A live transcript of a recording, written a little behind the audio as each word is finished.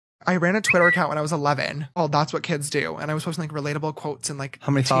I ran a Twitter account when I was 11. Oh, that's what kids do. And I was posting like relatable quotes and like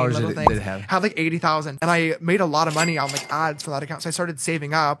How many followers did it have? Had like 80,000. And I made a lot of money on like ads for that account. So I started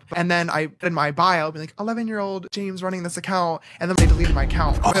saving up. And then I in my bio be like 11-year-old James running this account. And then they deleted my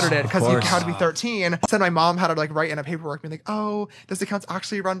account. Twitter did because you had to be 13. So then my mom had to like write in a paperwork being like, oh, this account's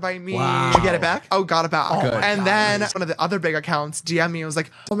actually run by me. Wow. Did you get it back? Oh, got it back. Good. And then one of the other big accounts DM'd me and was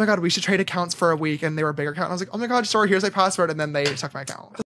like, oh my God, we should trade accounts for a week. And they were a big account. And I was like, oh my God, sorry, here's my password. And then they took my account.